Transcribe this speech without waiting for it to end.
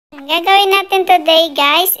Ang gagawin natin today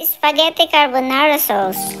guys is spaghetti carbonara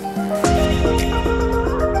sauce.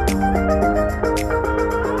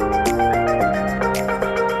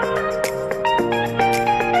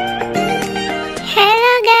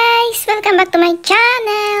 Hello guys! Welcome back to my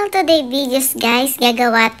channel! Today videos guys,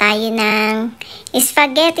 gagawa tayo ng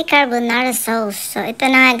spaghetti carbonara sauce. So ito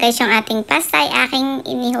na nga guys yung ating pasta ay aking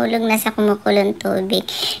inihulog na sa kumukulong tubig.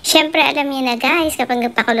 Syempre alam niyo na guys, kapag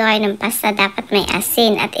nagpakulo kayo ng pasta dapat may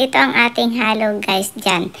asin. At ito ang ating halo guys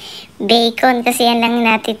dyan. Bacon kasi yan lang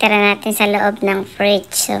natitira natin sa loob ng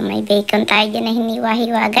fridge. So may bacon tayo dyan na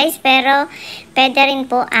hiniwa-hiwa guys, pero pwede rin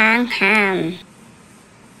po ang ham.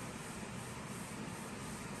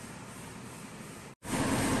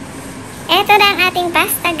 Ito na ang ating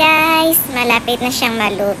pasta guys. Malapit na siyang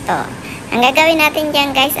maluto. Ang gagawin natin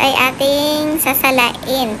dyan guys ay ating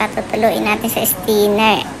sasalain. Patutuluin natin sa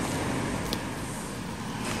steamer.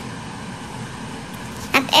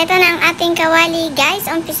 At ito na ang ating kawali guys.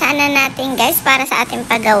 Umpisaan na natin guys para sa ating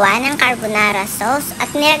paggawa ng carbonara sauce.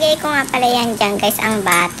 At nilagay ko nga pala yan dyan guys ang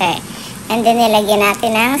butter. And then nilagyan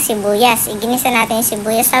natin ng sibuyas. Iginisa natin yung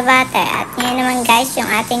sibuyas sa butter. At ngayon naman guys yung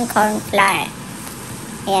ating corn flour.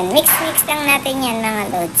 Ayan, mix lang natin yan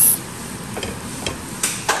mga lods.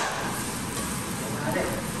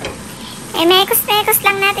 Mekos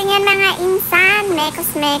lang natin yan mga insan.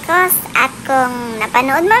 Mekos. At kung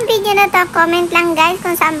napanood mo ang video na to, comment lang guys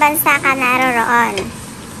kung saan bansa ka naroroon.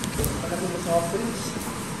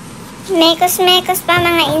 Mekos pa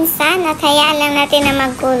mga insan. At hayaan lang natin na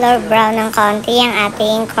mag-color brown ng konti ang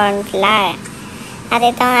ating corn flour. At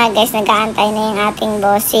ito nga guys, nag-aantay na yung ating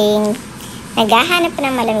bossing. Naghahanap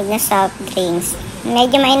ng malamig na soft drinks.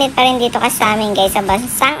 Medyo mainit pa rin dito kasi sa amin guys sa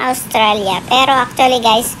bansang Australia. Pero actually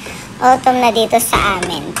guys, autumn na dito sa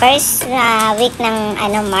amin. First week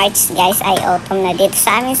ng March guys ay autumn na dito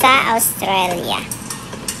sa amin sa Australia.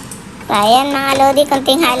 So, ayan mga lodi,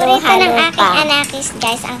 konting halo-halo pa. Ng aking anakis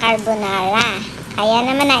guys ang carbonara.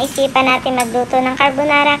 Kaya naman naisipan natin magluto ng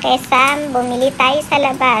carbonara kaysa bumili tayo sa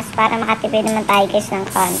labas para makatipid naman tayo guys ng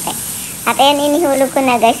konti. At ayan, inihulog ko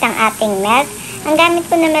na guys ang ating milk. Ang gamit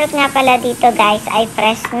ko na milk nga pala dito guys ay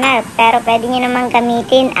fresh milk. Pero pwede nyo naman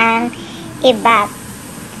gamitin ang evap.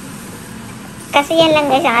 Kasi yan lang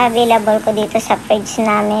guys ang available ko dito sa fridge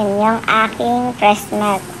namin. Yung aking fresh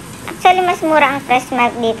milk. Actually mas mura ang fresh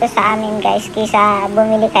milk dito sa amin guys kaysa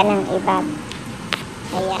bumili ka ng evap.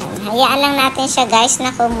 Ayan. Hayaan lang natin siya guys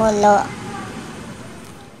na kumulo.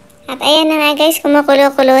 At ayan na nga guys,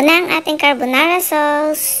 kumukulo-kulo na ang ating carbonara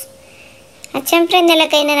sauce. At syempre,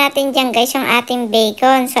 nilagay na natin dyan guys yung ating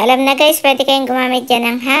bacon. So, alam na guys, pwede kayong gumamit dyan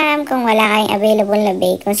ng ham kung wala kayong available na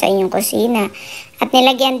bacon sa inyong kusina. At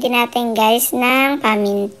nilagyan din natin guys ng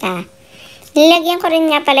paminta. Nilagyan ko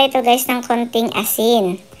rin nga pala ito guys ng konting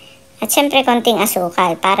asin. At syempre, konting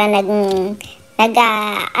asukal para alam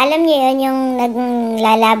nyo yun, yung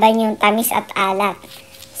naglalaban yung tamis at alat.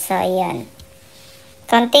 So, yun.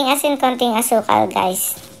 Konting asin, konting asukal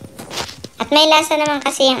guys. At may lasa naman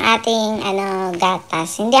kasi yung ating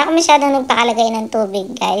gatas. Hindi ako masyadong nagpakalagay ng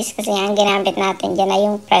tubig guys. Kasi ang ginamit natin dyan ay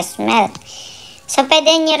yung fresh milk. So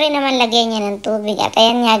pwede nyo rin naman lagyan niya ng tubig. At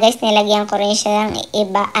ayan nga guys, nilagyan ko rin siya ng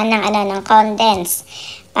ng condense.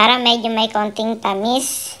 Para medyo may konting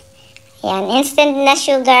tamis. Ayan, instant na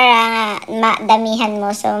sugar damihan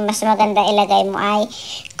mo. So mas maganda ilagay mo ay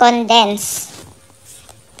condense.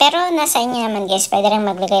 Pero nasa inyo naman guys, pwede rin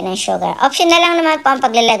maglagay ng sugar. Optional lang naman po ang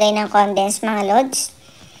paglalagay ng condense mga lods.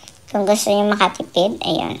 Kung gusto nyo makatipid,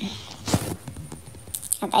 ayun.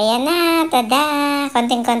 At ayan na, tada!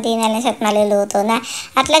 Konting-konti na lang at maluluto na.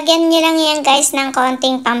 At lagyan nyo lang yan guys ng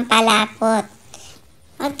konting pampalapot.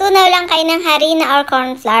 Magtunaw lang kayo ng harina or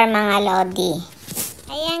corn flour mga lodi.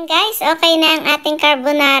 Ayan guys, okay na ang ating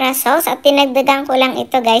carbonara sauce at tinagdagan ko lang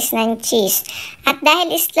ito guys ng cheese. At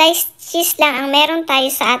dahil sliced cheese lang ang meron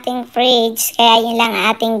tayo sa ating fridge, kaya yun lang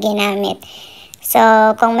ang ating ginamit. So,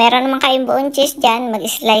 kung meron naman kayong buong cheese dyan,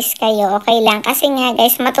 mag-slice kayo, okay lang. Kasi nga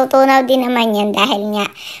guys, matutunaw din naman yan dahil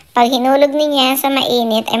nga, pag hinulog niya sa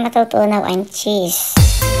mainit, ay matutunaw ang cheese.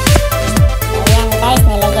 Ayan guys,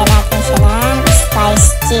 nilagyan natin siya ng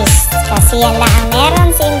sliced cheese. Kasi yan lang ang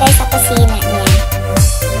meron si Inday sa kusina niya.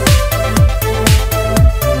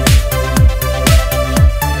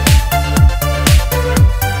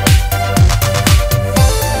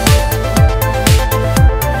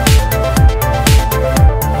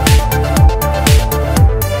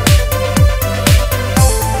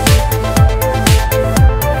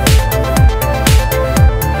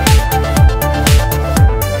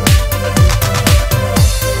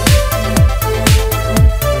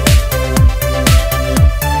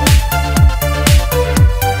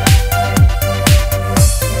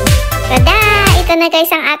 na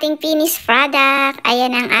guys ang ating finished product.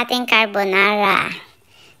 Ayan ang ating carbonara.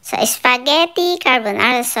 So, spaghetti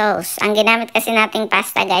carbonara sauce. Ang ginamit kasi nating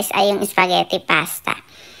pasta guys ay yung spaghetti pasta.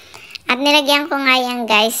 At nilagyan ko nga yan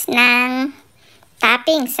guys ng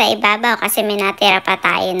topping sa ibabaw kasi may natira pa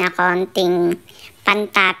tayo na konting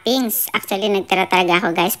pan-toppings. Actually, nagtira talaga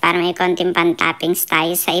ako guys para may konting pan-toppings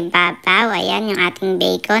tayo sa ibabaw. Ayan yung ating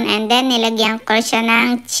bacon. And then, nilagyan ko siya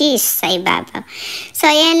ng cheese sa ibabaw. So,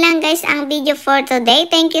 ayan lang guys ang video for today.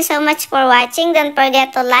 Thank you so much for watching. Don't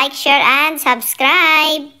forget to like, share, and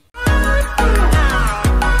subscribe.